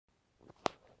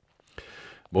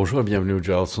Bonjour et bienvenue au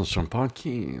Jarlson sur le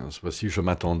parking. Ce fois-ci, je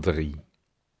m'attendris.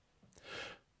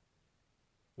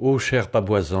 Ô chair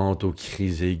pavoisante aux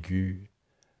cris aigus,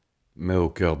 mais au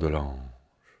cœur de l'ange.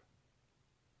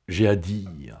 J'ai à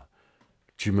dire,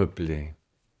 tu me plais.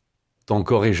 Ton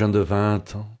corps est jeune de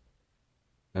 20 ans,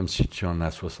 même si tu en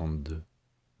as 62.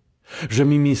 Je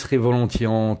m'immiscerai volontiers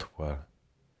en toi.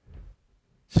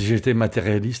 Si j'étais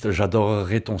matérialiste,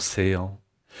 j'adorerais ton séant,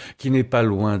 qui n'est pas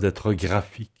loin d'être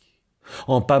graphique,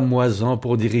 en pâmoisant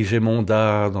pour diriger mon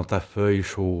dard dans ta feuille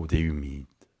chaude et humide.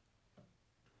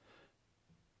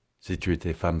 Si tu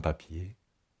étais femme papier,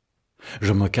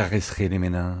 je me caresserais les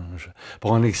méninges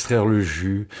pour en extraire le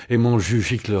jus, et mon jus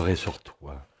giclerait sur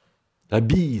toi. La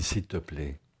bise, s'il te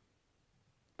plaît,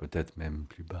 peut-être même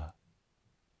plus bas.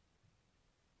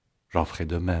 J'en ferai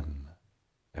de même,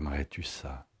 aimerais-tu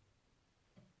ça?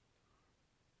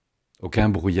 Aucun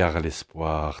brouillard à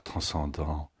l'espoir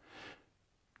transcendant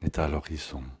n'est à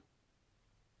l'horizon.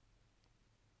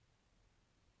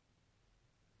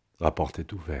 La porte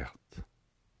est ouverte,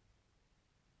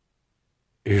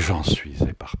 et j'en suis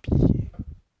éparpillé.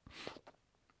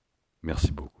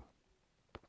 Merci beaucoup.